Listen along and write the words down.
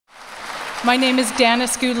My name is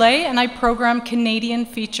Danis Goulet, and I program Canadian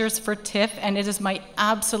features for TIFF, and it is my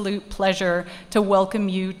absolute pleasure to welcome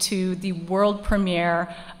you to the world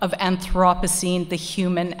premiere of Anthropocene, the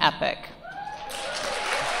Human Epic.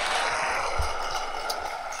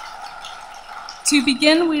 To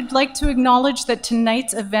begin, we'd like to acknowledge that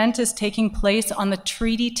tonight's event is taking place on the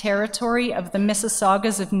treaty territory of the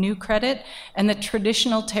Mississaugas of New Credit and the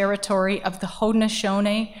traditional territory of the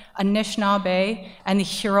Haudenosaunee, Anishinaabe, and the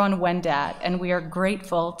Huron-Wendat, and we are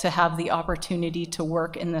grateful to have the opportunity to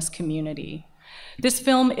work in this community. This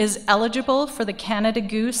film is eligible for the Canada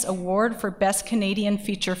Goose Award for Best Canadian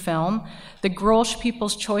Feature Film, the Grolsch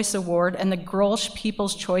People's Choice Award, and the Grolsch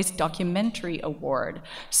People's Choice Documentary Award.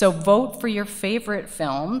 So vote for your favorite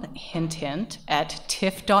film, hint, hint, at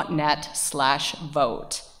tiff.net/vote.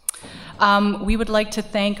 We would like to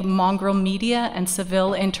thank Mongrel Media and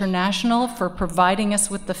Seville International for providing us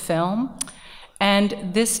with the film. And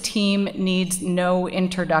this team needs no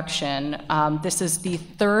introduction. This is the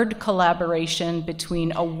third collaboration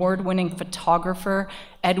between award-winning photographer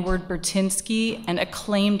Edward Burtynsky and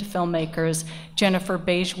acclaimed filmmakers Jennifer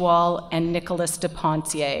Baichwal and Nicolas de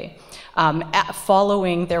Pencier,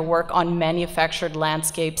 following their work on Manufactured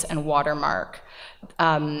Landscapes and Watermark.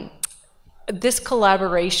 This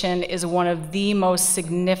collaboration is one of the most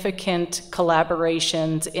significant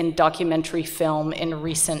collaborations in documentary film in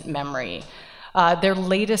recent memory. Their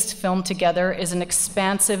latest film together is an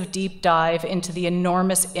expansive deep dive into the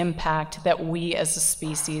enormous impact that we as a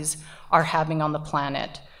species are having on the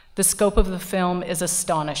planet. The scope of the film is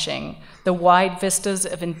astonishing. The wide vistas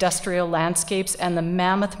of industrial landscapes and the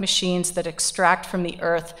mammoth machines that extract from the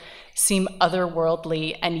earth seem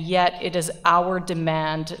otherworldly, and yet it is our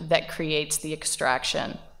demand that creates the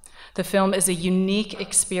extraction. The film is a unique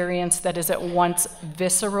experience that is at once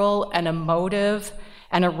visceral and emotive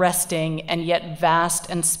and arresting, and yet vast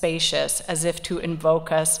and spacious, as if to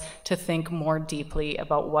invoke us to think more deeply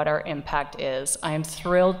about what our impact is. I am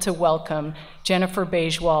thrilled to welcome Jennifer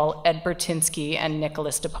Baichwal, Ed Burtynsky, and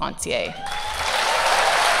Nicolas de Pencier.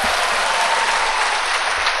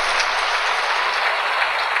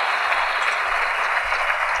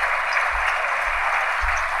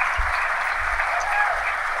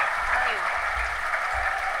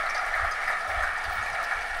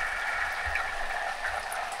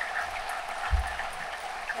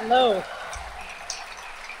 Hello.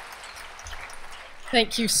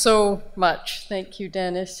 Thank you so much. Thank you,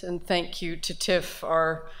 Danis, and thank you to TIFF,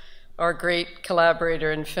 our great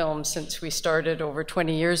collaborator in film since we started over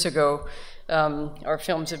 20 years ago. Our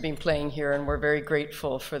films have been playing here, and we're very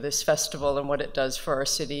grateful for this festival and what it does for our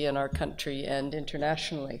city and our country and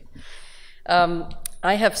internationally.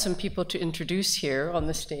 I have some people to introduce here on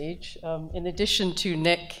the stage. In addition to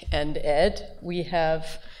Nick and Ed, we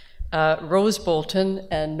have Rose Bolton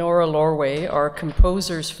and Nora Lorway are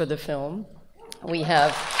composers for the film. We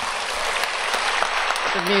have,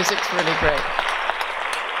 the music's really great.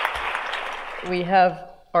 We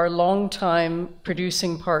have our longtime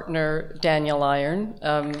producing partner, Daniel Iron.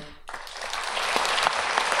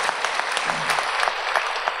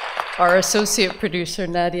 Our associate producer,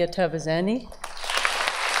 Nadia Tavazani.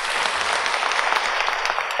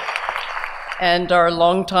 And our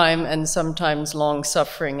longtime and sometimes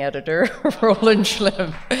long-suffering editor, Roland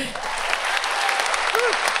Schlimm.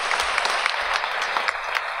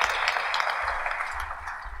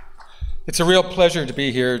 It's a real pleasure to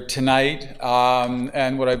be here tonight,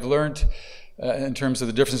 and what I've learned in terms of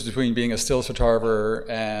the difference between being a still photographer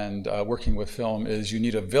and working with film is you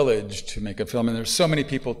need a village to make a film, and there's so many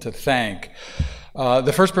people to thank.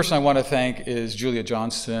 The first person I want to thank is Julia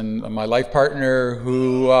Johnston, my life partner,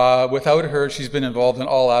 who, without her, she's been involved in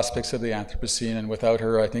all aspects of the Anthropocene, and without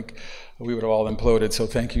her, I think we would have all imploded. So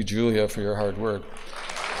thank you, Julia, for your hard work.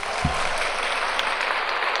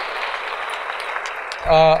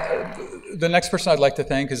 The next person I'd like to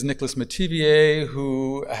thank is Nicolas Metivier,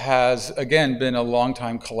 who has, again, been a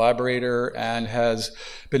longtime collaborator and has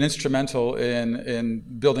been instrumental in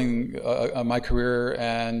building my career,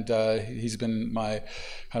 and he's been my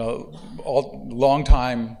kind of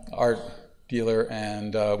long-time art dealer,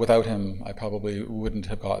 and without him, I probably wouldn't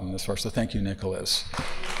have gotten this far, so thank you, Nicolas.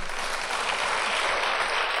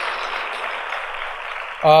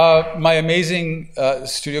 My amazing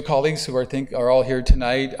studio colleagues who I think are all here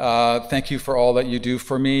tonight, thank you for all that you do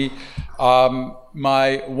for me.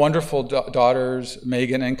 My wonderful daughters,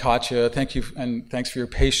 Megan and Katya, thank you, and thanks for your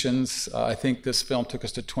patience. I think this film took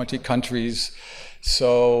us to 20 countries,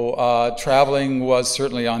 so traveling was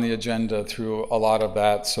certainly on the agenda through a lot of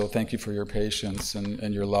that, so thank you for your patience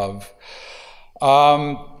and your love.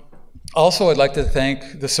 Also, I'd like to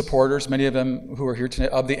thank the supporters, many of them who are here tonight,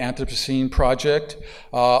 of the Anthropocene project.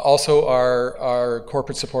 Also, our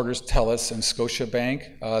corporate supporters, TELUS and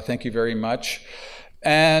Scotiabank. Thank you very much.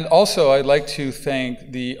 And also, I'd like to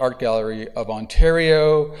thank the Art Gallery of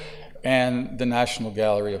Ontario and the National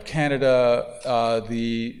Gallery of Canada.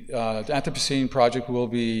 The Anthropocene project will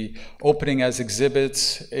be opening as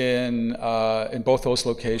exhibits in both those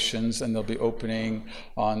locations, and they'll be opening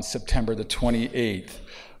on September the 28th.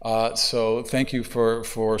 So thank you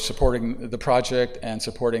for supporting the project and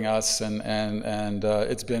supporting us, and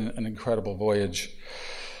it's been an incredible voyage.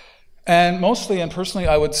 And mostly and personally,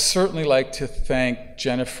 I would certainly like to thank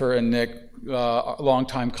Jennifer and Nick,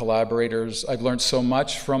 longtime collaborators. I've learned so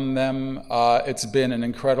much from them. It's been an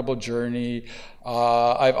incredible journey.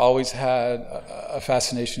 I've always had a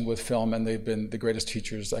fascination with film, and they've been the greatest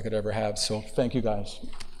teachers I could ever have. So thank you, guys.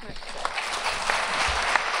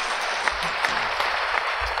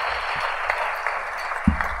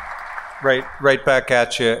 Right back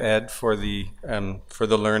at you, Ed, for the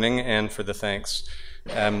learning and for the thanks.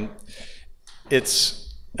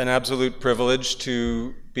 It's an absolute privilege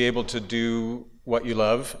to be able to do what you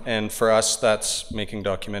love, and for us, that's making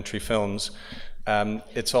documentary films.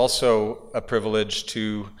 It's also a privilege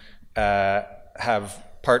to have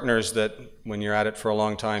partners that, when you're at it for a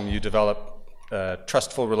long time, you develop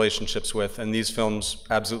trustful relationships with, and these films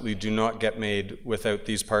absolutely do not get made without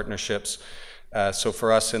these partnerships. So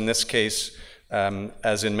for us, in this case,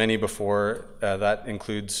 as in many before, that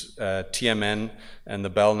includes TMN and the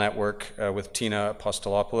Bell Network with Tina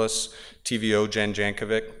Apostolopoulos, TVO Jen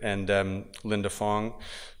Jankovic and Linda Fong,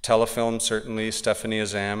 Telefilm certainly, Stephanie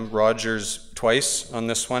Azam, Rogers twice on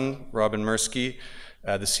this one, Robin Mirsky,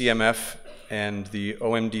 the CMF and the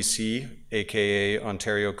OMDC, aka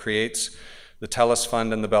Ontario Creates, the TELUS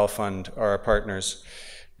Fund and the Bell Fund are our partners.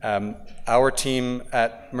 Our team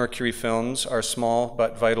at Mercury Films, our small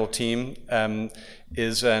but vital team,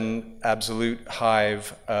 is an absolute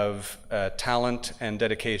hive of talent and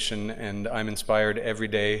dedication, and I'm inspired every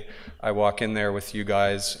day. I walk in there with you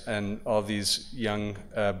guys and all these young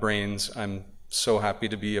brains. I'm so happy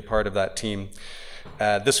to be a part of that team.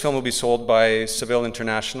 This film will be sold by Seville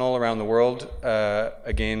International around the world.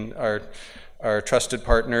 Again, our trusted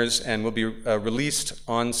partners, and will be released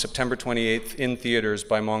on September 28th in theaters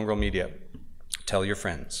by Mongrel Media. Tell your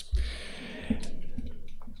friends.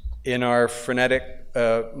 In our frenetic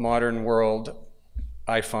modern world,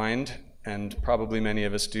 I find, and probably many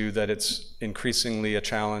of us do, that it's increasingly a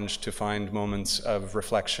challenge to find moments of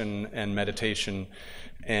reflection and meditation,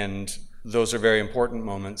 and those are very important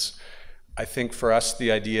moments. I think for us,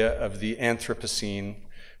 the idea of the Anthropocene,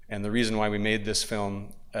 and the reason why we made this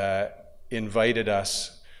film, invited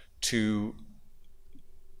us to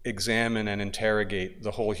examine and interrogate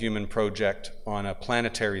the whole human project on a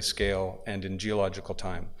planetary scale and in geological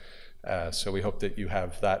time. So we hope that you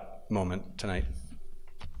have that moment tonight.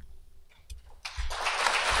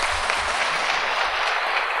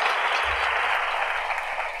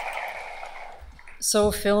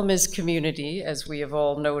 So film is community, as we have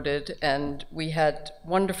all noted, and we had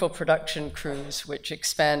wonderful production crews which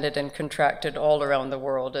expanded and contracted all around the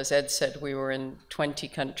world. As Ed said, we were in 20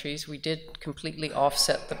 countries. We did completely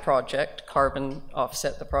offset the project, carbon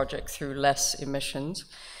offset the project through less emissions.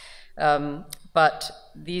 But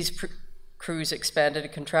these crews expanded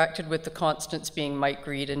and contracted, with the constants being Mike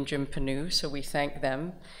Reed and Jim Panu, so we thank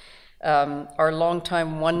them. Our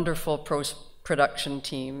longtime wonderful production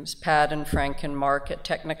teams, Pat and Frank and Mark at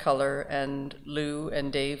Technicolor, and Lou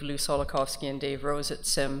and Dave, Lou Solikovsky and Dave Rose at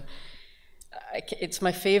Sim. It's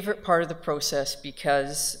my favorite part of the process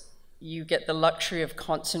because you get the luxury of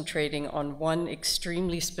concentrating on one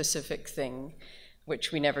extremely specific thing,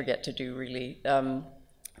 which we never get to do really,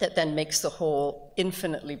 that then makes the whole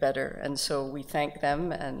infinitely better. And so we thank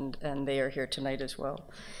them, and they are here tonight as well.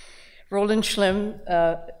 Roland Schlimm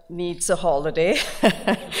needs a holiday.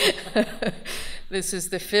 This is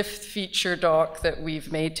the 5th feature doc that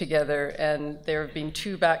we've made together, and there have been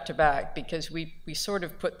 2 back-to-back because we sort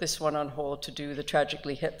of put this one on hold to do the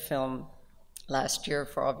Tragically Hip film last year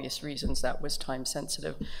for obvious reasons. That was time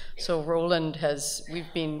sensitive. So Roland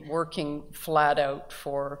we've been working flat out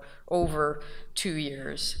for over 2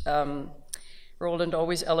 years. Roland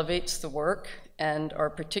always elevates the work, and our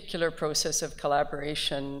particular process of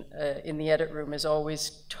collaboration in the edit room is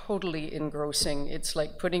always totally engrossing. It's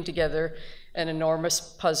like putting together an enormous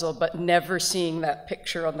puzzle, but never seeing that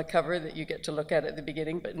picture on the cover that you get to look at the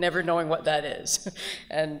beginning, but never knowing what that is.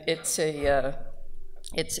 And it's a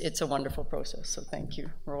wonderful process, so thank you,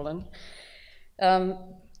 Roland.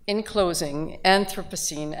 In closing,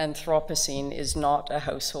 Anthropocene is not a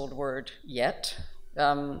household word yet.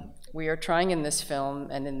 we are trying in this film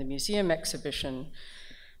and in the museum exhibition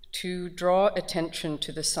to draw attention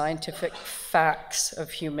to the scientific facts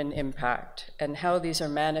of human impact and how these are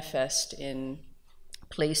manifest in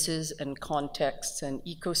places and contexts and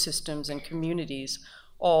ecosystems and communities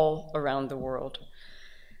all around the world.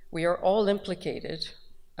 We are all implicated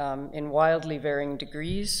in wildly varying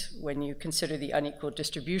degrees when you consider the unequal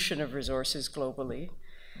distribution of resources globally.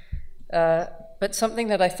 But something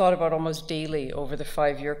that I thought about almost daily over the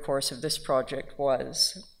 5-year course of this project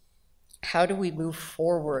was, how do we move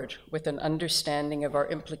forward with an understanding of our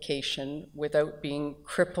implication without being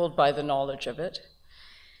crippled by the knowledge of it?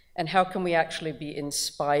 And how can we actually be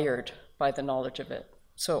inspired by the knowledge of it?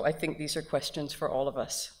 So I think these are questions for all of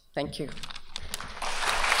us. Thank you.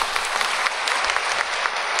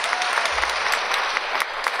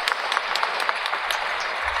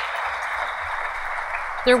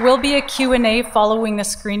 There will be a Q&A following the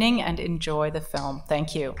screening, and enjoy the film.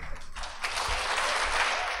 Thank you.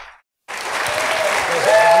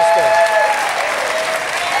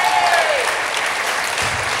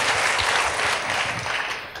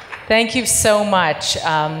 Thank you so much.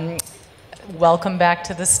 Welcome back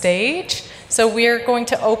to the stage. So we're going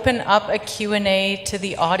to open up a Q&A to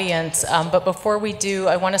the audience, but before we do,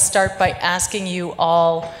 I want to start by asking you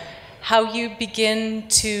all how you begin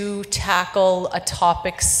to tackle a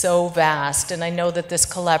topic so vast. And I know that this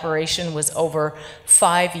collaboration was over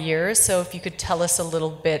 5 years, so if you could tell us a little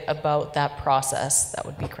bit about that process, that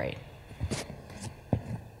would be great.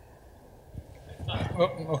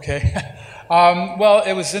 Okay. Well,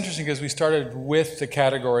 it was interesting because we started with the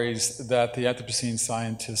categories that the Anthropocene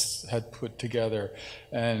scientists had put together,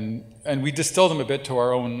 and we distilled them a bit to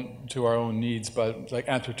our own needs. But like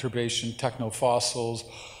anthroturbation, technofossils,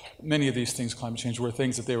 many of these things, climate change, were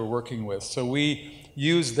things that they were working with. So we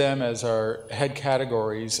used them as our head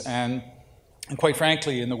categories, and quite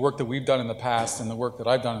frankly, in the work that we've done in the past and the work that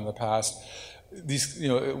I've done in the past, these,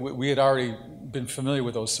 we had already been familiar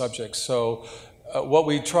with those subjects. So what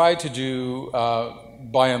we tried to do,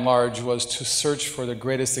 by and large, was to search for the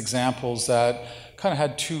greatest examples that kind of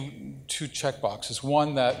had two check boxes.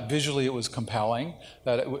 One, that visually it was compelling,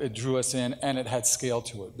 that it drew us in, and it had scale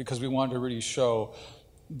to it, because we wanted to really show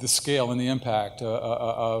the scale and the impact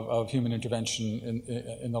of human intervention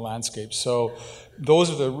in the landscape. So those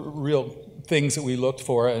are the real things that we looked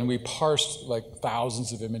for, and we parsed like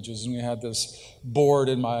thousands of images, and we had this board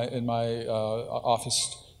in my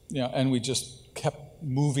office, and we just kept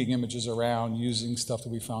moving images around using stuff that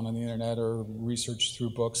we found on the internet or research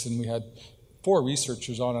through books, and we had 4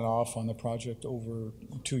 researchers on and off on the project over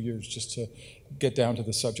 2 years just to get down to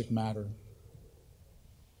the subject matter.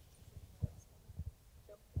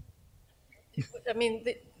 I mean,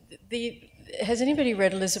 has anybody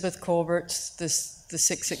read Elizabeth Colbert's The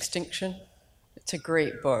Sixth Extinction? It's a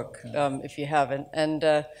great book, if you haven't.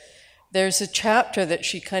 And there's a chapter that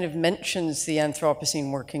she kind of mentions the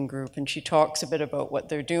Anthropocene Working Group, and she talks a bit about what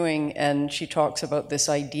they're doing, and she talks about this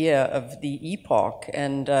idea of the epoch.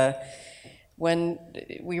 And when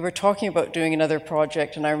we were talking about doing another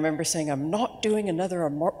project, and I remember saying, I'm not doing another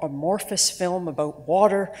amorphous film about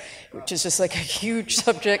water, which is just like a huge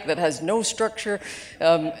subject that has no structure.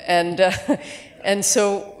 And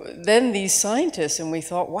so then these scientists, and we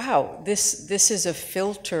thought, wow, this is a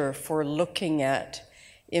filter for looking at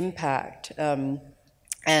impact,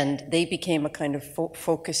 and they became a kind of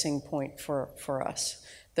focusing point for us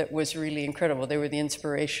that was really incredible. They were the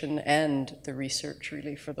inspiration and the research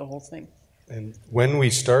really for the whole thing. And when we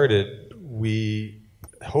started, we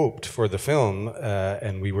hoped for the film,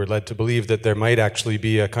 and we were led to believe that there might actually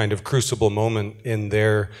be a kind of crucible moment in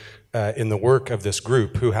the work of this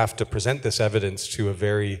group, who have to present this evidence to a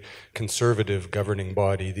very conservative governing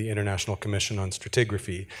body, the International Commission on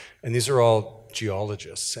Stratigraphy. And these are all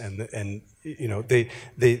geologists, and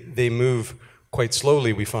they move quite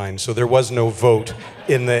slowly, we find. So there was no vote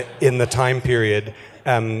in the time period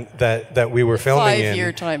that we were filming in.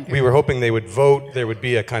 5-year time period. We were hoping they would vote, there would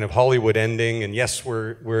be a kind of Hollywood ending, and yes,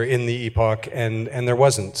 we're in the epoch, and there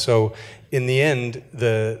wasn't. So in the end,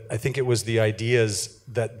 I think it was the ideas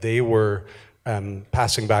that they were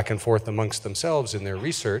passing back and forth amongst themselves in their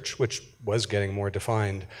research, which was getting more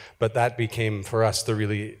defined, but that became for us the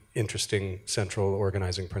really interesting central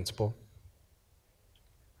organizing principle.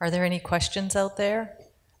 Are there any questions out there?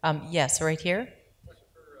 Yes, right here.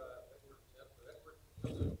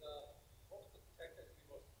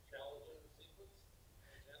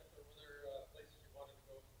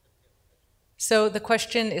 So the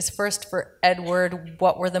question is first for Edward,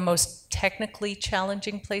 what were the most technically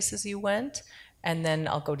challenging places you went? And then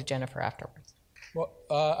I'll go to Jennifer afterwards. Well,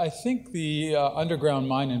 I think the underground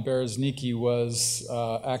mine in Berezhniki was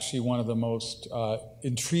actually one of the most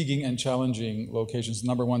intriguing and challenging locations.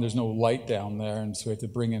 Number one, there's no light down there, and so we had to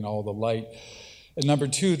bring in all the light. And number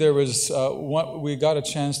two, there was we got a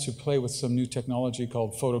chance to play with some new technology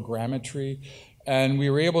called photogrammetry, and we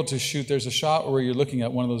were able to shoot. There's a shot where you're looking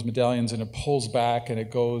at one of those medallions, and it pulls back, and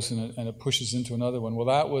it goes, and it pushes into another one. Well,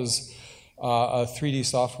 that was a 3D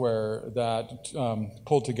software that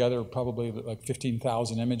pulled together probably like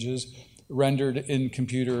 15,000 images, rendered in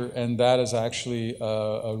computer, and that is actually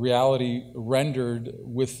a reality rendered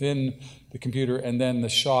within the computer, and then the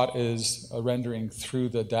shot is rendering through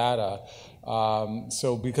the data.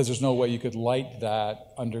 So because there's no way you could light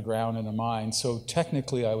that underground in a mine. So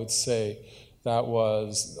technically, I would say that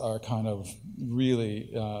was our kind of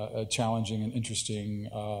really challenging and interesting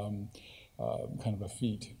kind of a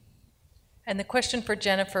feat. And the question for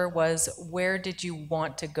Jennifer was, where did you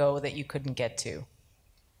want to go that you couldn't get to?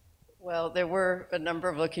 Well, there were a number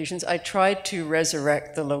of locations. I tried to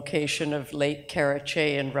resurrect the location of Lake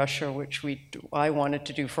Karachay in Russia, which I wanted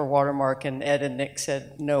to do for Watermark, and Ed and Nick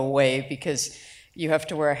said, no way, because you have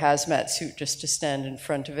to wear a hazmat suit just to stand in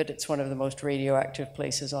front of it. It's one of the most radioactive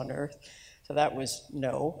places on Earth. So that was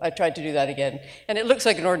no. I tried to do that again, and it looks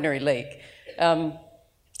like an ordinary lake.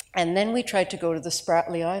 And then we tried to go to the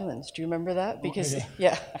Spratly Islands. Do you remember that? Because,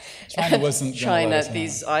 yeah. China wasn't China,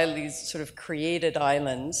 these sort of created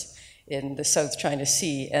islands in the South China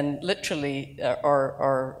Sea, and literally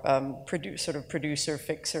our producer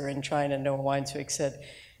fixer in China, Noah Weinswig, said,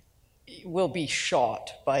 we'll be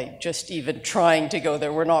shot by just even trying to go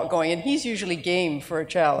there. We're not going. And he's usually game for a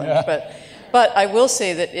challenge. Yeah. But I will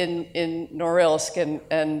say that in Norilsk,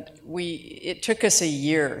 it took us a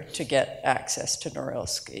year to get access to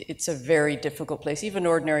Norilsk. It's a very difficult place. Even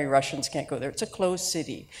ordinary Russians can't go there. It's a closed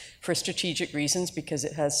city for strategic reasons, because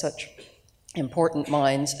it has such important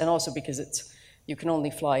mines, and also because you can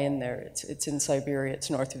only fly in there. It's in Siberia. It's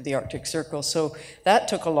north of the Arctic Circle. So that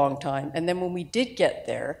took a long time. And then when we did get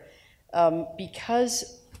there,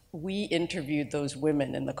 because we interviewed those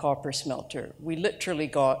women in the copper smelter, we literally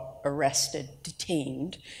got arrested,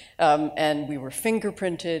 detained, and we were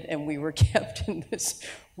fingerprinted, and we were kept in this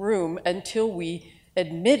room until we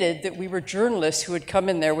admitted that we were journalists who had come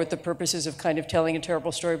in there with the purposes of kind of telling a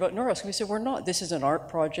terrible story about Norilsk. We said, we're not. This is an art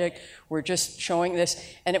project. We're just showing this.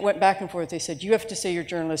 And it went back and forth. They said, you have to say you're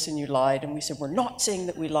journalists and you lied. And we said, we're not saying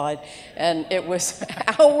that we lied. And it was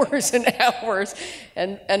hours and hours.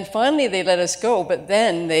 And finally they let us go, but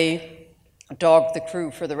then they dogged the crew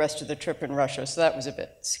for the rest of the trip in Russia. So that was a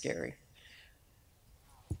bit scary.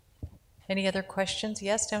 Any other questions?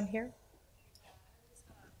 Yes, down here.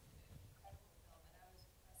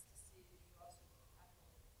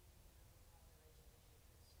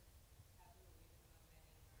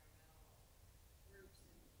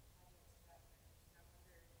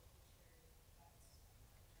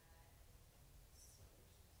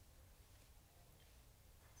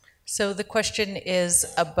 So the question is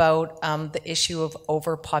about the issue of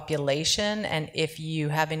overpopulation, and if you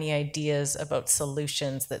have any ideas about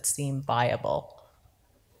solutions that seem viable.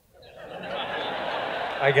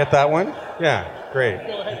 I get that one? Yeah, great.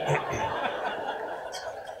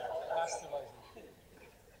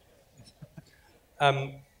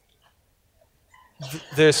 I'm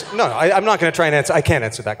not going to try and answer. I can't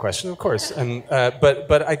answer that question, of course.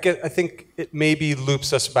 But I think it maybe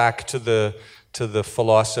loops us back to the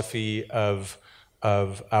philosophy of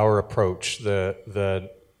our approach, the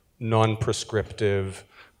non-prescriptive,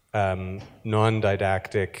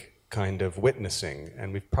 non-didactic kind of witnessing,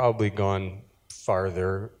 and we've probably gone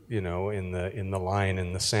farther, in the line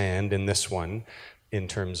in the sand in this one, in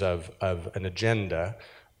terms of an agenda,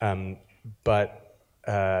 but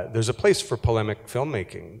there's a place for polemic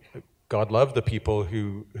filmmaking. God love the people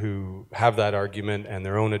who have that argument and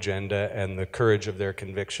their own agenda and the courage of their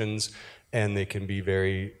convictions, and they can be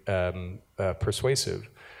very persuasive.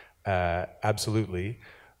 Absolutely.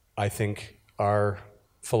 I think our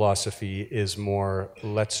philosophy is more,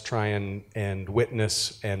 let's try and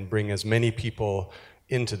witness and bring as many people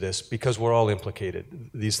into this, because we're all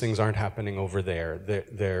implicated. These things aren't happening over there.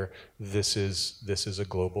 This is a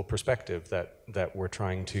global perspective that we're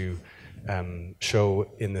trying to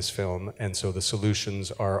show in this film, and so the solutions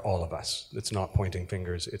are all of us. It's not pointing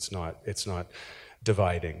fingers. It's not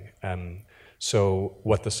dividing. So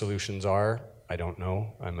what the solutions are, I don't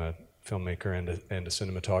know. I'm a filmmaker and a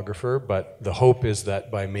cinematographer, but the hope is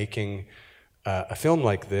that by making a film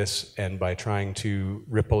like this, and by trying to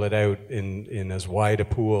ripple it out in as wide a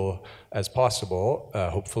pool as possible,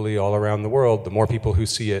 hopefully all around the world, the more people who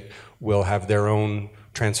see it will have their own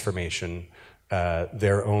transformation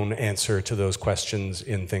their own answer to those questions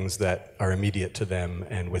in things that are immediate to them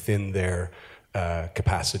and within their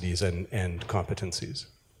capacities and competencies.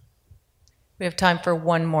 We have time for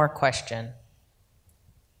one more question.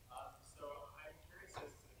 So I'm curious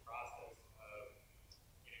as to the process of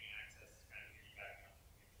getting access, kind of piggybacking on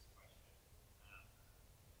the previous question.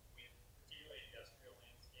 With particularly industrial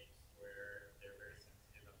landscapes where they're very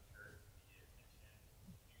sensitive, I'm sure, to the attention,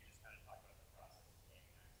 you can just kind of talk about the process of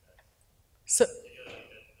gaining access. So,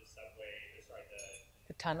 Particularly the subway,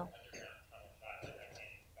 the tunnel. underground tunnel traffic that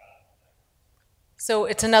came about. So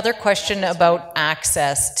it's another question about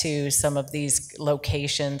access to some of these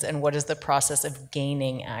locations and what is the process of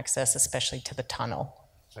gaining access, especially to the tunnel?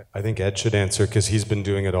 I think Ed should answer because he's been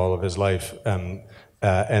doing it all of his life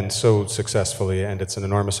and so successfully, and it's an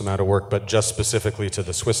enormous amount of work. But just specifically to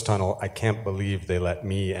the Swiss tunnel, I can't believe they let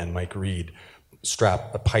me and Mike Reed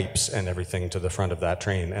strap pipes and everything to the front of that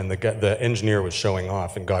train. And the engineer was showing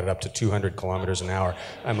off and got it up to 200 kilometers an hour.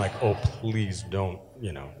 I'm like, oh, please don't,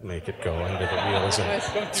 make it go under the wheels. And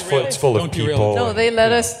it's full of people. No, they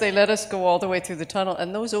let us go all the way through the tunnel,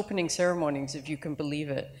 and those opening ceremonies, if you can believe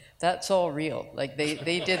it, that's all real. Like they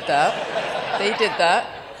did that. They did that.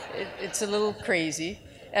 It's a little crazy.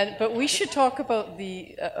 But we should talk about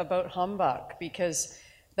about Hambach, because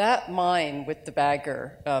that mine with the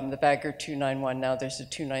Bagger 291, now there's a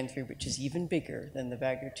 293, which is even bigger than the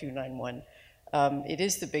Bagger 291. It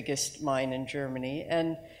is the biggest mine in Germany.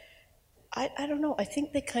 And I don't know, I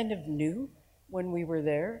think they kind of knew when we were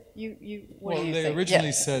there. What do you think? Well, they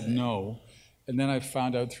originally said no. And then I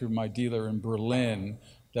found out through my dealer in Berlin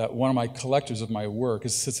that one of my collectors of my work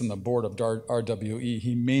sits on the board of RWE.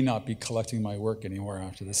 He may not be collecting my work anymore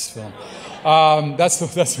after this film. That's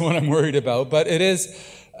the one I'm worried about. But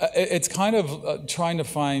it's kind of trying to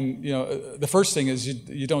find, the first thing is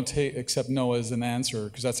you don't accept no as an answer,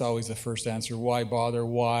 because that's always the first answer. Why bother?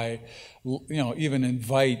 Why, even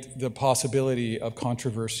invite the possibility of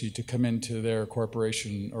controversy to come into their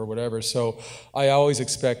corporation or whatever. So I always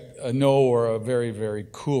expect a no or a very, very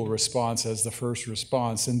cool response as the first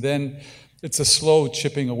response. And then it's a slow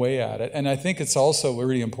chipping away at it. And I think it's also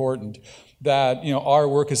really important that our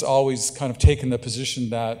work has always kind of taken the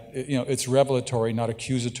position that it's revelatory, not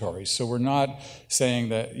accusatory. So we're not saying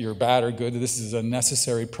that you're bad or good. This is a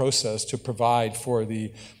necessary process to provide for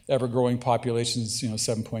the ever-growing populations.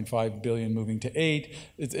 7.5 billion moving to 8.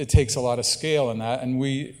 It takes a lot of scale in that, and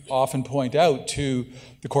we often point out to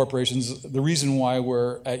the corporations the reason why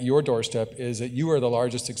we're at your doorstep is that you are the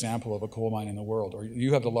largest example of a coal mine in the world, or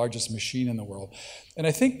you have the largest machine in the world. And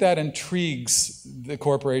I think that intrigues the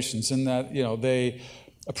corporations in that they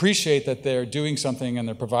appreciate that they're doing something and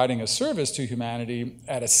they're providing a service to humanity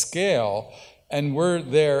at a scale, and we're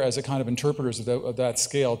there as a kind of interpreters of that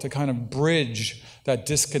scale to kind of bridge that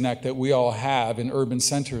disconnect that we all have in urban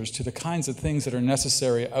centers to the kinds of things that are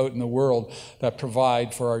necessary out in the world that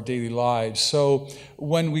provide for our daily lives. So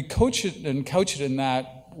when we coach it and couch it in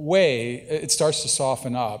that way, it starts to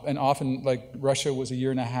soften up. And often, like Russia was a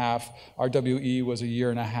year and a half, RWE was a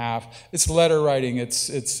year and a half. It's letter writing, it's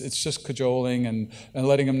just cajoling and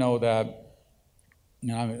letting them know that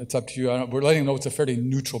it's up to you. We're letting them know it's a fairly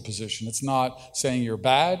neutral position. It's not saying you're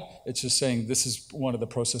bad. It's just saying this is one of the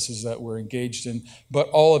processes that we're engaged in. But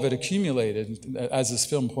all of it accumulated, as this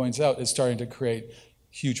film points out, is starting to create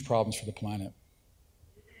huge problems for the planet.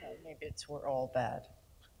 Maybe it's we're all bad.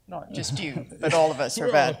 Not just you, but all of us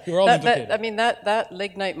are bad. You're all implicated. That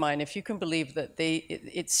lignite mine, if you can believe that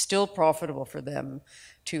it's still profitable for them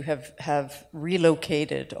to have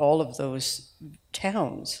relocated all of those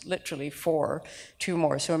towns, literally 2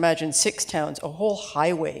 more. So imagine 6 towns, a whole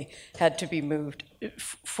highway had to be moved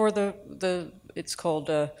for it's called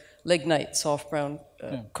lignite, soft brown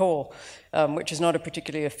coal, which is not a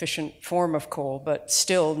particularly efficient form of coal, but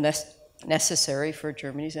still necessary for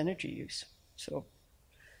Germany's energy use. So.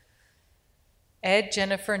 Ed,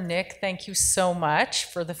 Jennifer, Nick, thank you so much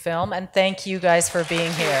for the film, and thank you guys for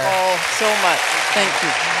being here. Thank you all so much. Thank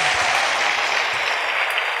you.